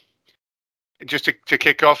just to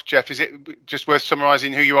kick off, Jeff, is it just worth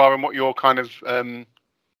summarising who you are and what your kind of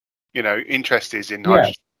interest is in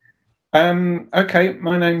hydrogen? Okay,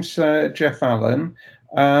 my name's Jeff Allen.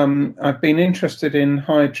 I've been interested in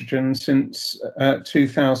hydrogen since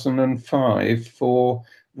 2005 for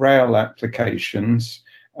rail applications,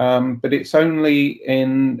 but it's only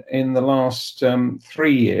in the last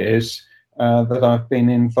 3 years that I've been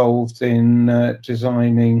involved in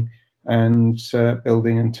designing and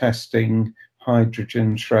building and testing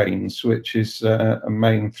hydrogen trains, which is a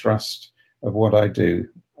main thrust of what I do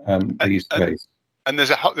these days. And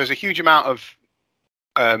there's a huge amount of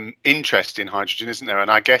interest in hydrogen, isn't there? And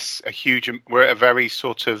I guess we're at a very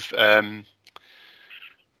sort of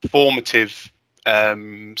formative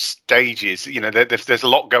stages. There's a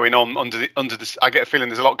lot going on under the. I get a feeling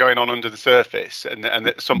there's a lot going on under the surface, and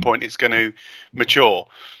at some point it's going to mature.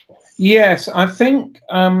 Yes, I think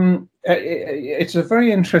it's a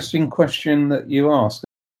very interesting question that you ask.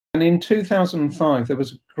 And in 2005, there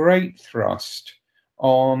was a great thrust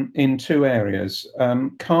in 2 areas,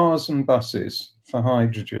 cars and buses for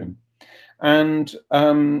hydrogen. And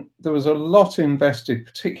there was a lot invested,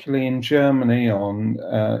 particularly in Germany, on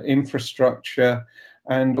infrastructure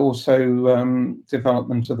and also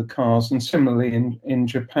development of the cars, and similarly in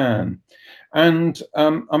Japan. And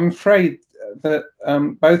I'm afraid that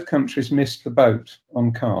both countries missed the boat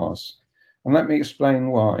on cars. And let me explain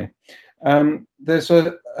why. There's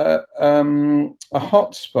a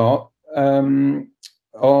hotspot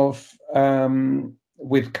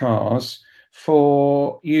with cars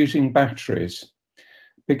for using batteries,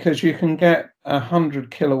 because you can get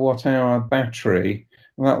 100 kilowatt hour battery,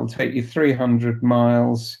 and that will take you 300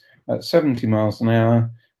 miles at 70 miles an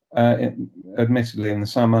hour, admittedly in the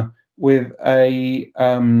summer, with a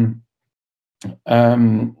 2-ton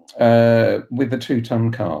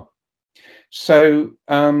car. So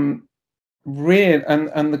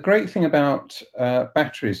and the great thing about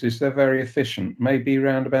batteries is they're very efficient, maybe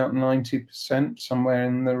around about 90%, somewhere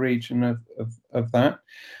in the region of that.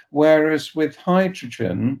 Whereas with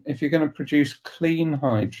hydrogen, if you're going to produce clean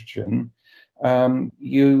hydrogen,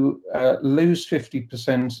 you lose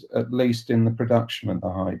 50% at least in the production of the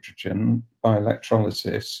hydrogen by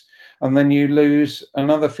electrolysis, and then you lose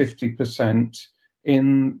another 50%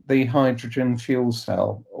 in the hydrogen fuel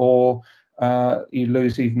cell, or you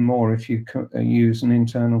lose even more if you use an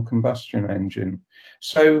internal combustion engine.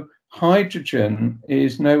 So hydrogen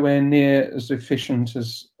is nowhere near as efficient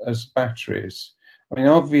as batteries. I mean,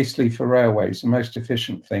 obviously for railways, the most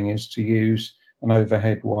efficient thing is to use an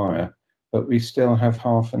overhead wire, but we still have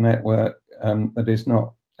half a network that is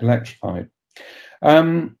not electrified.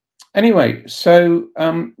 Anyway, so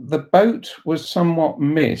the boat was somewhat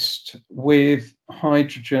missed with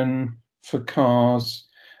hydrogen for cars.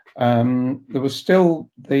 There was still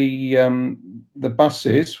the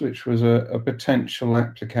buses, which was a potential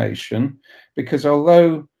application, because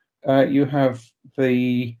although you have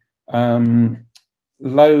the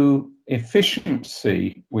low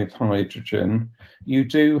efficiency with hydrogen, you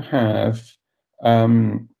do have a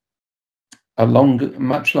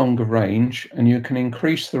much longer range, and you can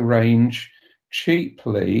increase the range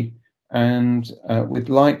cheaply and with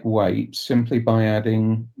lightweight simply by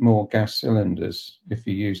adding more gas cylinders if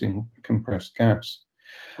you're using compressed gas.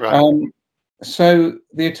 Right. So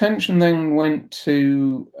the attention then went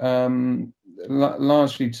to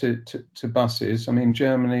largely to buses. I mean,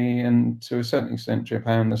 Germany and to a certain extent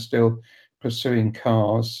Japan are still pursuing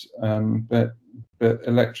cars, but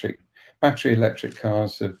battery electric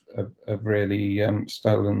cars have really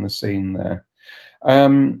stolen the scene there.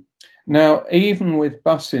 Now, even with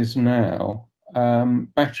buses now,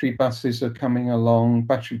 battery buses are coming along,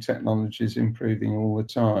 battery technology is improving all the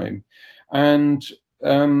time. And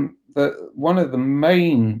one of the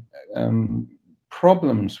main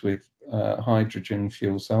problems with hydrogen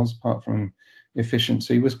fuel cells, apart from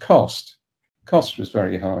efficiency, was cost. Cost was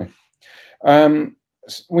very high.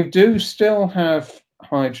 We do still have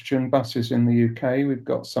hydrogen buses in the UK. We've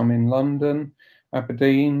got some in London,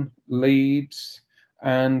 Aberdeen, Leeds,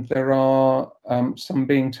 and there are some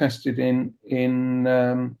being tested in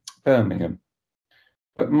Birmingham.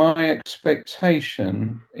 But my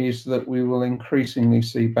expectation is that we will increasingly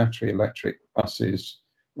see battery electric buses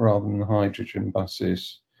rather than hydrogen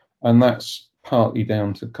buses, and that's partly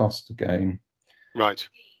down to cost again. Right.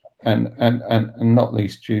 And not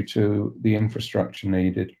least due to the infrastructure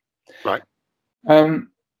needed. Right.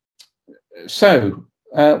 So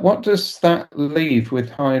what does that leave with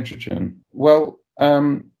hydrogen? Well,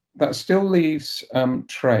 that still leaves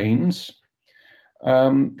trains.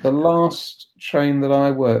 The last train that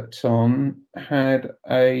I worked on had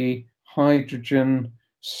a hydrogen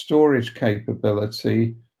storage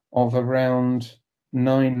capability of around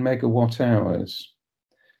 9 megawatt hours.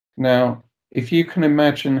 Now, if you can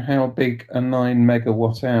imagine how big a 9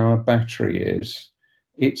 megawatt hour battery is,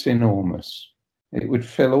 it's enormous. It would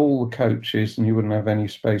fill all the coaches and you wouldn't have any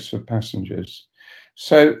space for passengers.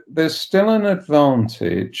 So there's still an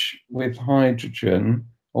advantage with hydrogen,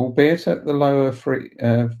 albeit at the lower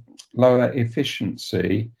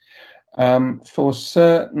efficiency, for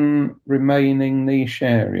certain remaining niche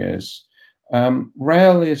areas.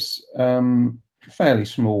 Rail is a fairly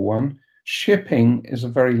small one. Shipping is a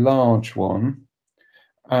very large one.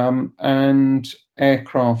 And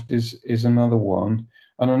aircraft is another one.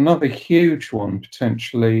 And another huge one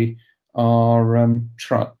potentially are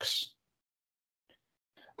trucks.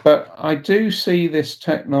 But I do see this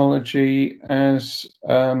technology as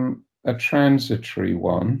a transitory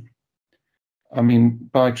one. I mean,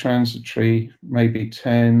 by transitory, maybe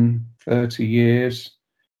 10, 30 years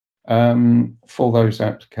for those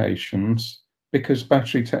applications, because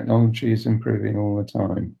battery technology is improving all the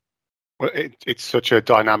time. Well, it's such a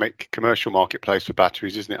dynamic commercial marketplace for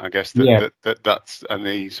batteries, isn't it? I guess that's and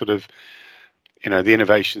the sort of, the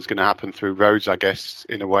innovation is going to happen through roads, I guess,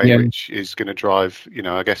 in a way which is going to drive.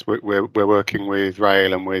 I guess we're working with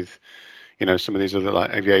rail and with, some of these other like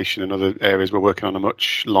aviation and other areas. We're working on a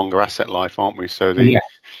much longer asset life, aren't we? So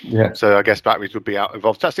so I guess batteries would be out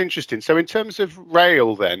involved. That's interesting. So in terms of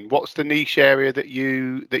rail, then, what's the niche area that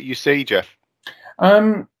you see, Jeff?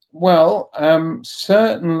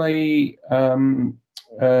 Certainly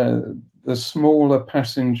the smaller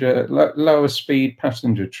passenger, lower speed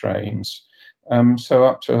passenger trains, so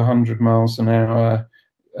up to 100 miles an hour,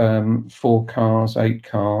 4 cars, 8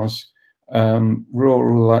 cars,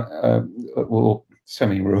 rural or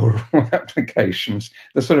semi-rural applications,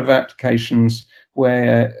 the sort of applications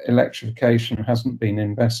where electrification hasn't been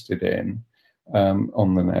invested in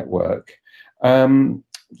on the network.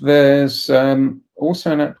 There's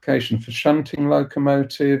also an application for shunting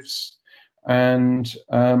locomotives, and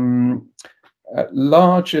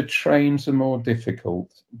larger trains are more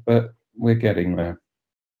difficult, but we're getting there.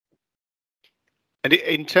 And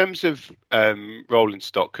in terms of rolling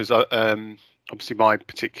stock, because obviously my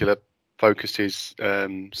particular focus is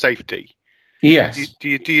safety. Yes. Do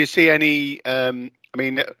you see any?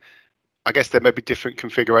 I guess there may be different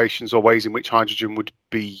configurations or ways in which hydrogen would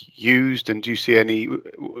be used. And do you see any?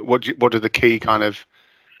 What are the key kind of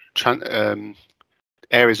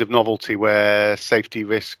areas of novelty where safety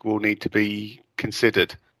risk will need to be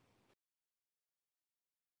considered?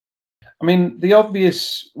 I mean, the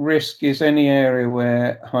obvious risk is any area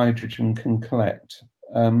where hydrogen can collect.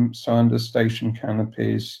 So under station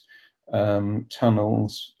canopies,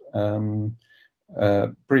 tunnels,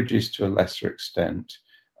 bridges to a lesser extent.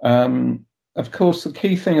 Of course, the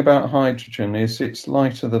key thing about hydrogen is it's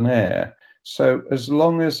lighter than air. So as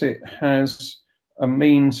long as it has a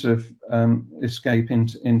means of escape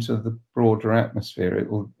into the broader atmosphere,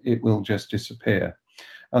 it will just disappear.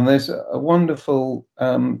 And there's a wonderful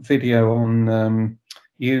video on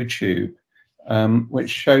YouTube which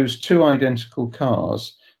shows 2 identical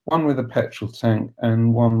cars, one with a petrol tank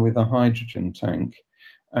and one with a hydrogen tank.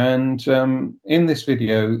 And in this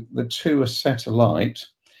video, the 2 are set alight.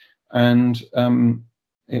 And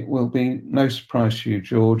it will be no surprise to you,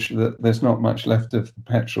 George, that there's not much left of the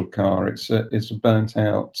petrol car. It's a burnt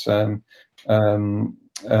out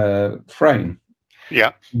frame.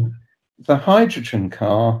 Yeah. The hydrogen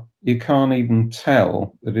car, you can't even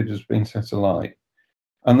tell that it has been set alight.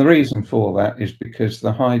 And the reason for that is because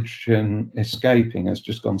the hydrogen escaping has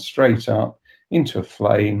just gone straight up into a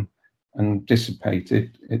flame and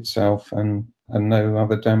dissipated itself, and no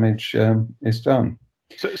other damage is done.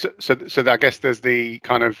 So I guess there's the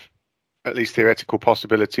kind of at least theoretical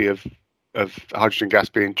possibility of hydrogen gas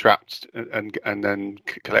being trapped and then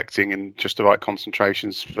collecting in just the right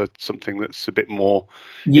concentrations for something that's a bit more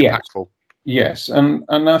impactful. Yes, and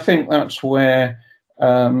I think that's where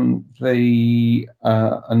the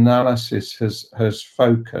analysis has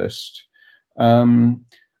focused. I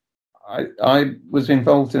was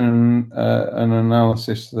involved in an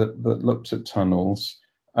analysis that looked at tunnels,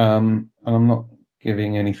 and I'm not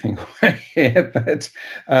giving anything away here, but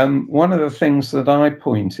one of the things that I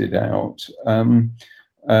pointed out, in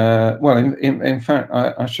fact,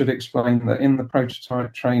 I should explain that in the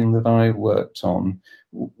prototype train that I worked on,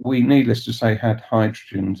 we, needless to say, had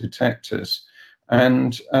hydrogen detectors,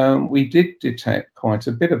 and we did detect quite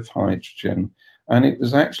a bit of hydrogen, and it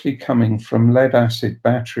was actually coming from lead-acid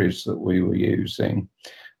batteries that we were using.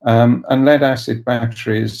 And lead-acid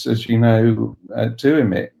batteries, as you know, do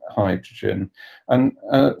emit hydrogen. And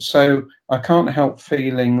so I can't help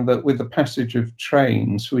feeling that with the passage of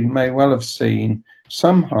trains, we may well have seen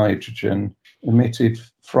some hydrogen emitted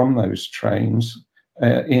from those trains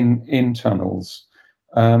in tunnels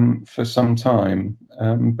for some time.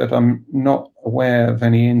 But I'm not aware of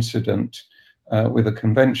any incident with a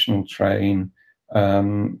conventional train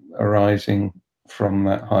arising from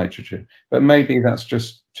that hydrogen. But maybe that's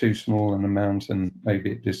just too small an amount, and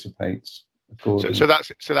maybe it dissipates accordingly.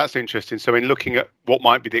 So that's interesting. So in looking at what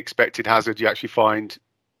might be the expected hazard, you actually find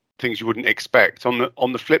things you wouldn't expect. On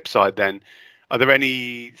the flip side, then, are there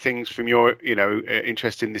any things from your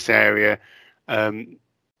interest in this area that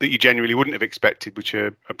you generally wouldn't have expected, which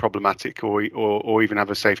are problematic or even have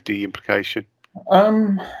a safety implication?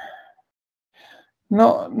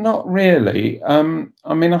 Not really. I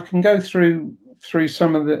mean, I can go through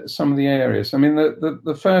some of the areas. I mean,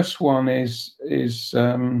 the first one is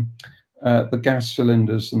the gas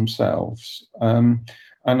cylinders themselves, and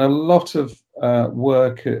a lot of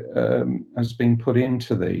work has been put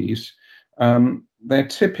into these. They're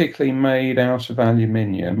typically made out of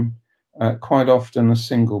aluminium, quite often a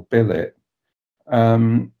single billet,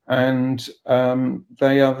 and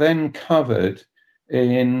they are then covered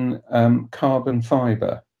in carbon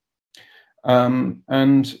fibre,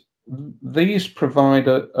 and these provide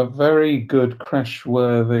a very good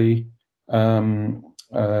crash-worthy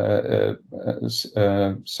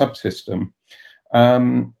subsystem.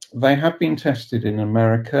 They have been tested in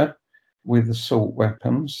America with assault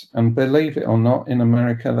weapons, and believe it or not, in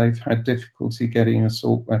America they've had difficulty getting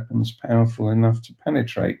assault weapons powerful enough to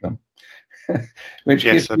penetrate them, which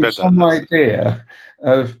gives you some idea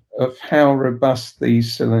of how robust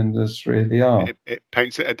these cylinders really are. It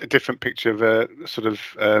paints a different picture of a sort of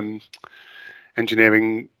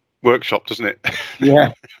engineering workshop, doesn't it?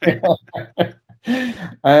 Yeah.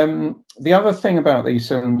 The other thing about these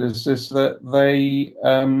cylinders is that they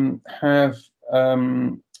have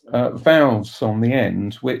valves on the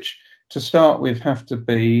end, which to start with have to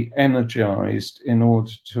be energized in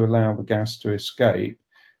order to allow the gas to escape.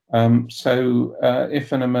 So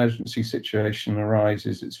if an emergency situation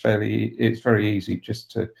arises, it's very easy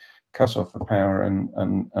just to cut off the power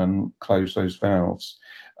and close those valves.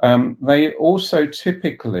 They also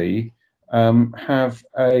typically have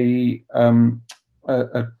a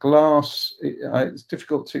glass. It's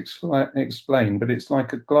difficult to explain, but it's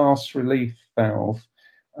like a glass relief valve,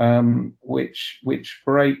 which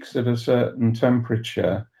breaks at a certain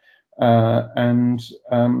temperature. And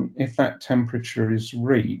if that temperature is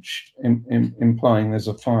reached, implying there's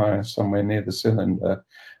a fire somewhere near the cylinder,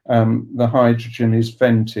 the hydrogen is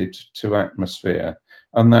vented to atmosphere,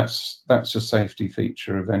 and that's a safety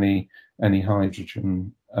feature of any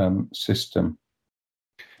hydrogen system.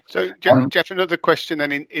 So, Jeff, another question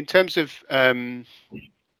then, in terms of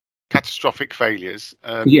catastrophic failures.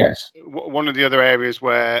 Yes. One of the other areas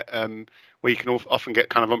where you can often get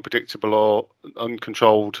kind of unpredictable or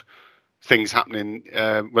uncontrolled things happening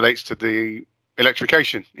relates to the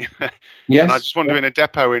electrification. Yes. And I just wonder, in a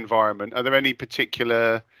depot environment, are there any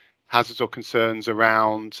particular hazards or concerns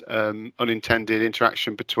around unintended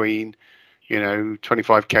interaction between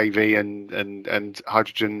 25 kV and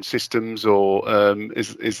hydrogen systems, or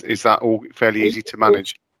is that all fairly easy to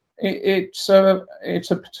manage? It's a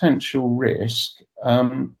potential risk.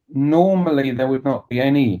 Normally, there would not be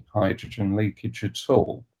any hydrogen leakage at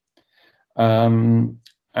all. Let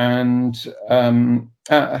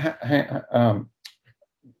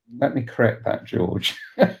me correct that, George.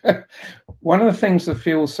 One of the things the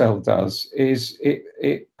fuel cell does is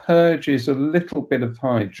it purges a little bit of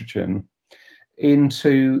hydrogen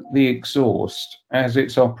into the exhaust as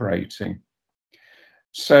it's operating.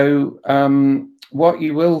 So what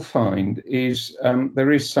you will find is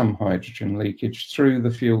there is some hydrogen leakage through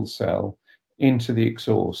the fuel cell into the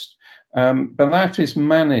exhaust, but that is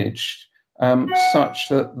managed such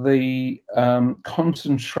that the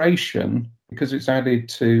concentration, because it's added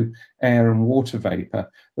to air and water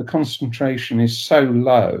vapor, the concentration is so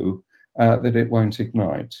low that it won't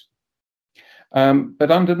ignite.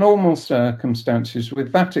 But under normal circumstances,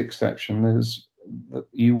 with that exception,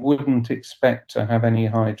 you wouldn't expect to have any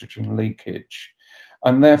hydrogen leakage,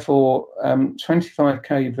 and therefore 25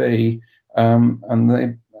 kV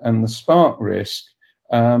and the spark risk,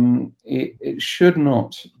 it should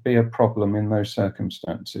not be a problem in those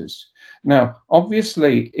circumstances. Now,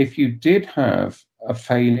 obviously, if you did have a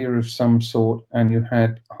failure of some sort and you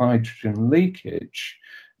had hydrogen leakage,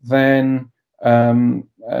 then an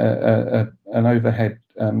overhead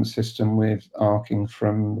system with arcing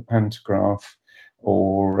from the pantograph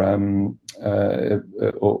or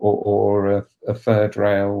a third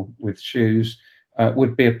rail with shoes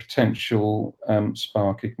would be a potential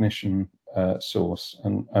spark ignition source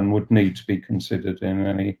and would need to be considered in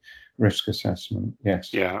any risk assessment.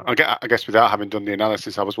 Yes. Yeah, I guess without having done the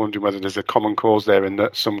analysis, I was wondering whether there's a common cause there in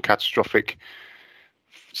that some catastrophic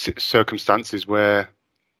circumstances where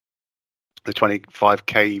the 25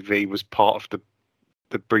 kV was part of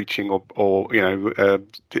the breaching or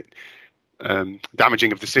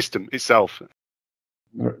damaging of the system itself.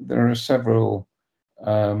 There are several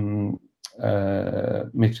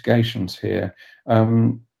mitigations here.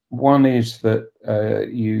 One is that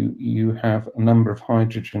you have a number of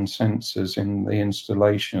hydrogen sensors in the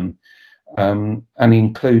installation, and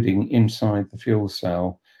including inside the fuel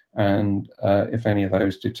cell. And if any of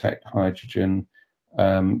those detect hydrogen,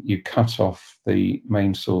 you cut off the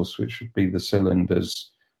main source, which would be the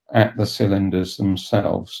cylinders, at the cylinders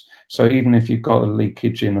themselves. So even if you've got a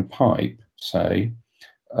leakage in a pipe, say,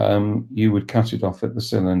 you would cut it off at the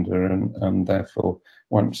cylinder, and therefore,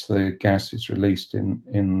 once the gas is released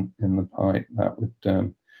in the pipe, that would.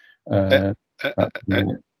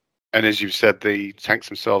 And as you've said, the tanks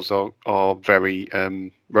themselves are very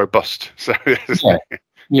robust. So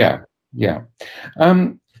yeah.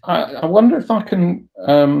 I wonder if I can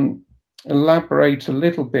elaborate a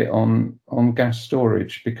little bit on gas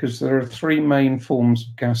storage, because there are three main forms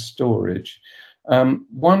of gas storage.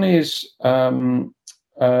 One is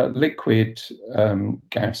liquid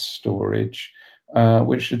gas storage,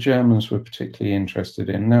 which the Germans were particularly interested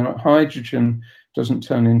in. Now, hydrogen doesn't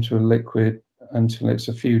turn into a liquid until it's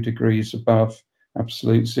a few degrees above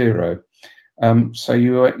absolute zero. So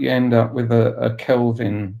you end up with a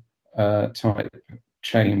Kelvin type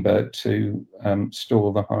chamber to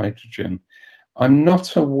store the hydrogen. I'm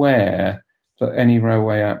not aware that any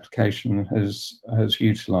railway application has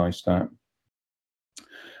utilised that.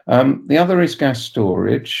 The other is gas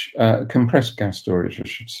storage, compressed gas storage, I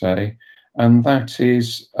should say, and that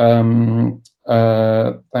is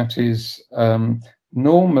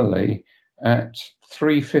normally at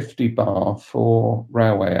 350 bar for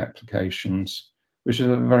railway applications, which is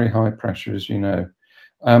a very high pressure, as you know.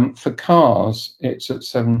 For cars, it's at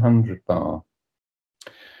 700 bar.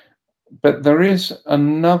 But there is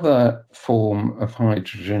another form of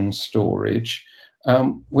hydrogen storage,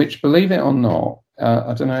 which, believe it or not,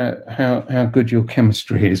 I don't know how good your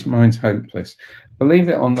chemistry is, mine's hopeless. Believe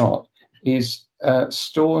it or not, is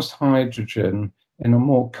stores hydrogen in a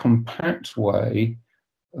more compact way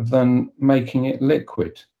than making it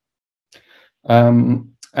liquid.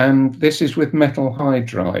 And this is with metal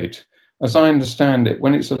hydride. As I understand it,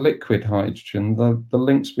 when it's a liquid hydrogen, the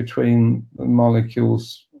links between the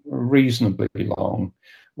molecules are reasonably long,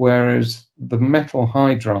 whereas the metal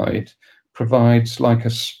hydride provides like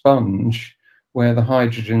a sponge where the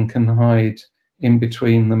hydrogen can hide in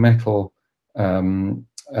between the metal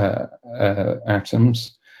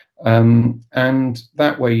atoms, and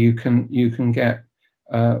that way you can get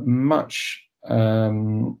much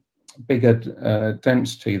bigger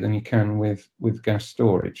density than you can with gas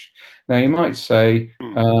storage. Now, you might say,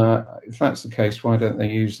 if that's the case, why don't they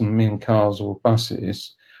use them in cars or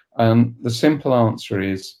buses? The simple answer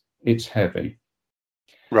is it's heavy.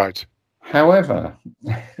 Right. However,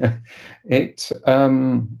 it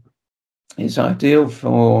is ideal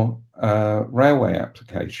for railway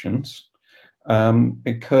applications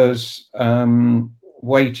because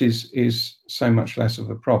weight is so much less of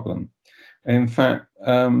a problem. In fact,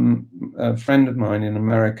 a friend of mine in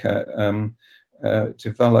America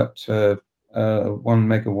developed a 1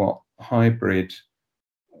 megawatt hybrid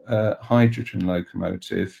hydrogen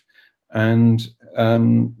locomotive, and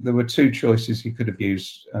there were two choices he could have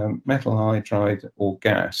used: metal hydride or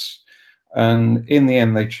gas. And in the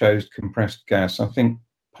end, they chose compressed gas. I think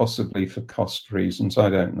possibly for cost reasons. I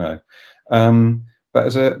don't know. But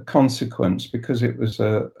as a consequence, because it was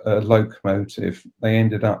a locomotive, they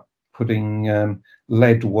ended up putting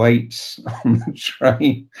lead weights on the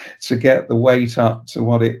train to get the weight up to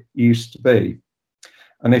what it used to be.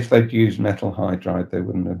 And if they'd used metal hydride, they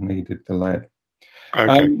wouldn't have needed the lead.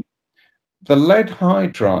 Okay. The lead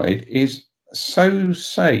hydride is so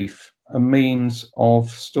safe a means of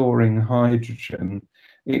storing hydrogen.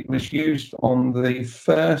 It was used on the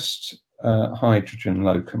first hydrogen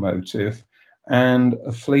locomotive and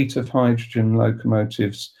a fleet of hydrogen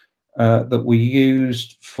locomotives that were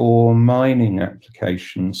used for mining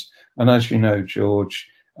applications. And as you know, George,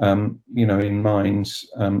 in mines,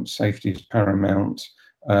 safety is paramount.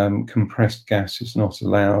 Compressed gas is not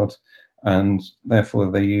allowed, and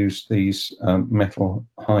therefore they use these metal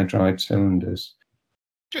hydride cylinders.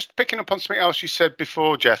 Just picking up on something else you said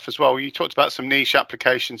before, Jeff, as well. You talked about some niche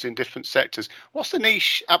applications in different sectors. What's the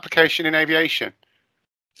niche application in aviation?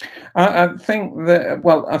 I think that,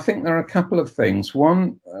 well, I think there are a couple of things.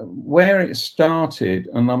 One, where it started,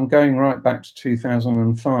 and I'm going right back to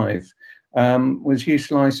 2005, was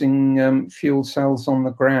utilising fuel cells on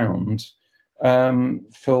the ground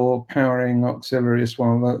for powering auxiliaries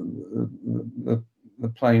while the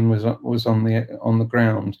plane was on the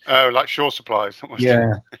ground. Oh, like shore supplies.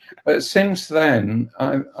 Yeah, but since then,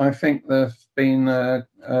 I think there've been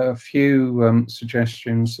a few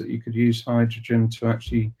suggestions that you could use hydrogen to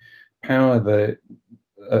actually power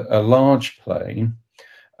a large plane,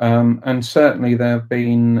 and certainly there have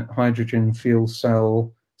been hydrogen fuel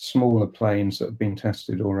cell smaller planes that have been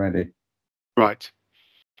tested already. Right,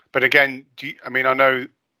 but again, I know,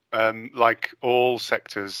 like all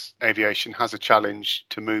sectors, aviation has a challenge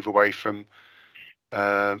to move away from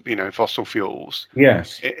fossil fuels.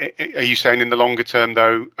 Yes. Are you saying in the longer term,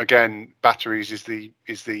 though, again, batteries is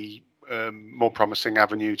the more promising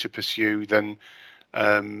avenue to pursue than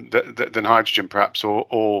hydrogen, perhaps,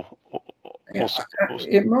 or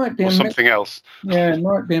it might be something else? Yeah, it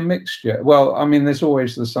might be a mixture. Well, I mean, there's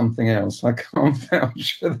always the something else. I can't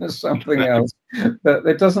vouch for there's something else, but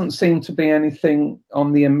there doesn't seem to be anything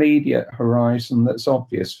on the immediate horizon that's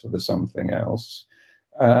obvious for the something else.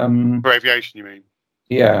 For aviation, you mean?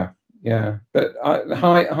 Yeah. But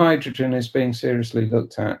hydrogen is being seriously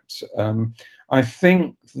looked at. I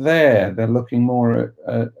think they're looking more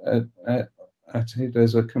at it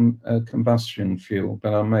as a combustion fuel,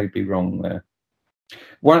 but I may be wrong there.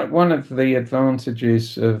 One of the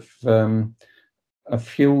advantages of a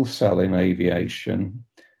fuel cell in aviation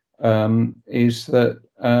is that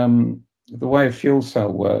the way a fuel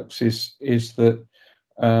cell works is that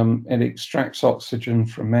it extracts oxygen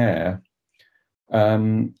from air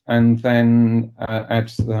and then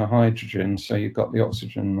adds the hydrogen. So you've got the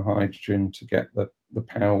oxygen and the hydrogen to get the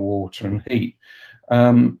power, water, and heat.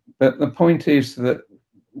 But the point is that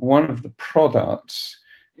one of the products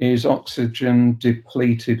is oxygen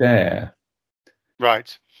depleted air,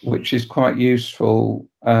 right? Which is quite useful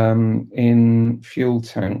in fuel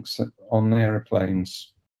tanks on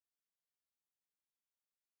aeroplanes.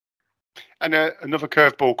 And another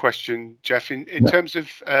curveball question, Jeff, in terms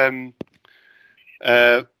of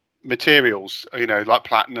materials, like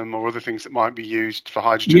platinum or other things that might be used for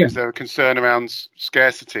hydrogen. Yeah. Is there a concern around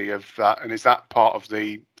scarcity of that, and is that part of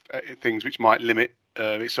the things which might limit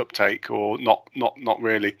its uptake, or not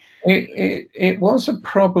really? It was a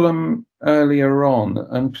problem earlier on,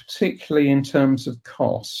 and particularly in terms of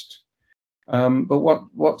cost. But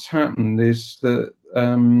what's happened is that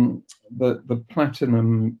the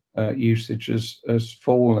platinum usage has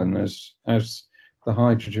fallen as the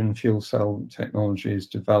hydrogen fuel cell technology is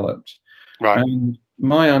developed. Right. And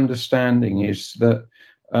my understanding is that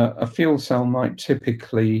a fuel cell might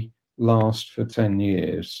typically last for 10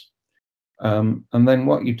 years. And then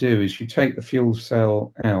what you do is you take the fuel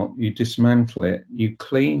cell out, you dismantle it, you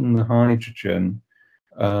clean the hydrogen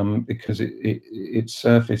because its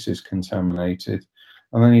surface is contaminated,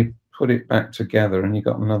 and then you put it back together and you've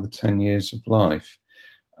got another 10 years of life.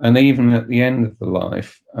 And even at the end of the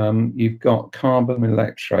life, you've got carbon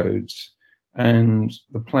electrodes and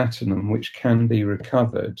the platinum, which can be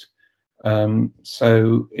recovered.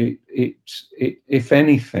 So if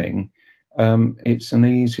anything, it's an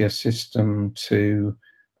easier system to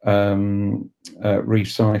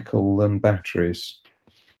recycle than batteries.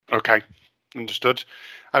 Okay, understood.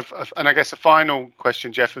 And I guess the final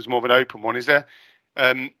question, Jeff, is more of an open one. Is there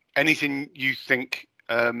anything you think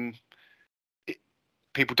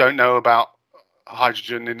people don't know about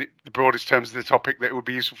hydrogen in the broadest terms of the topic that it would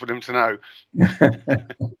be useful for them to know?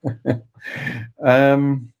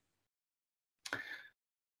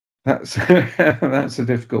 That's a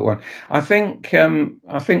difficult one. I think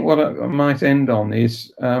what I might end on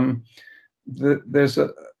is there's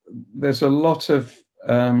a lot of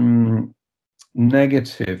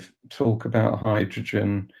negative talk about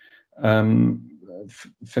hydrogen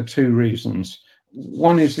for two reasons.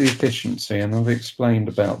 One is the efficiency, and I've explained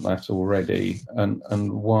about that already,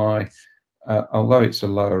 and why, although it's a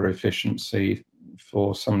lower efficiency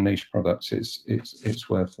for some niche products, it's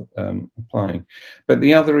worth applying. But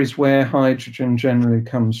the other is where hydrogen generally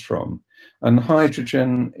comes from, and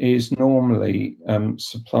hydrogen is normally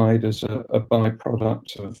supplied as a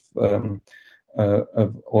byproduct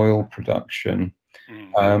of oil production.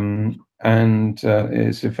 And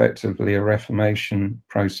it's effectively a reformation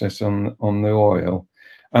process on the oil,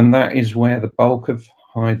 and that is where the bulk of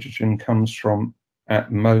hydrogen comes from at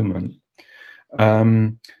the moment.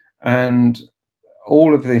 And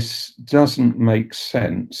all of this doesn't make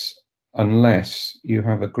sense unless you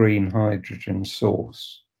have a green hydrogen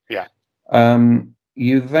source. Yeah.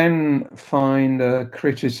 you then find a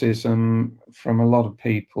criticism from a lot of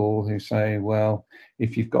people who say, well,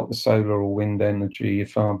 if you've got the solar or wind energy, you're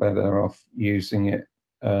far better off using it,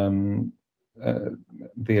 the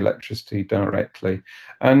electricity directly.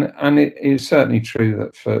 And it is certainly true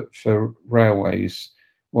that for railways,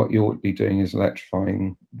 what you ought to be doing is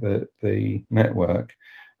electrifying the network.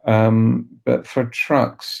 But for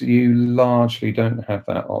trucks, you largely don't have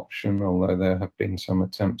that option, although there have been some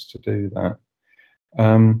attempts to do that.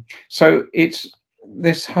 So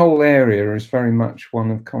this whole area is very much one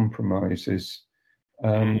of compromises,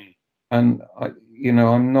 and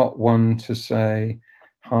I'm not one to say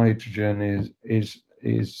hydrogen is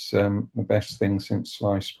the best thing since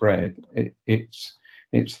sliced bread.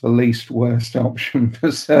 It's the least worst option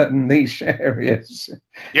for certain niche areas.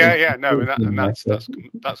 No,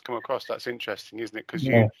 that's come across. That's interesting, isn't it? Because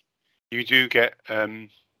you do get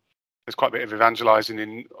there's quite a bit of evangelizing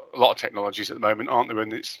in a lot of technologies at the moment, aren't there?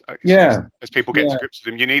 And as people get to grips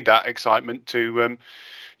with them, you need that excitement to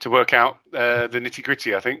work out the nitty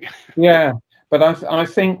gritty, I think. Yeah, but I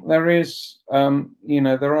think there is,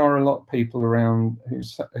 there are a lot of people around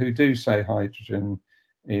who do say hydrogen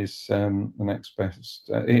is the next best,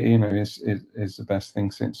 is the best thing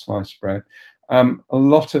since sliced bread. A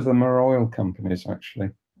lot of them are oil companies, actually.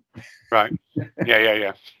 Right.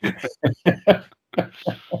 Yeah.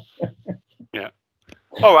 Yeah.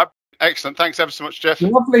 All right. Excellent. Thanks ever so much, Jeff.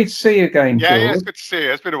 Lovely to see you again, George. Yeah, it's good to see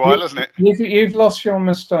you. It's been a while, hasn't it? You've lost your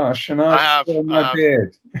moustache, and I've grown my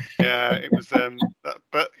beard. Yeah, it was.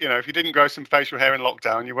 But if you didn't grow some facial hair in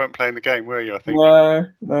lockdown, you weren't playing the game, were you? I think. No,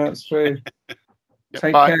 that's true.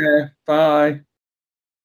 Take care. Bye.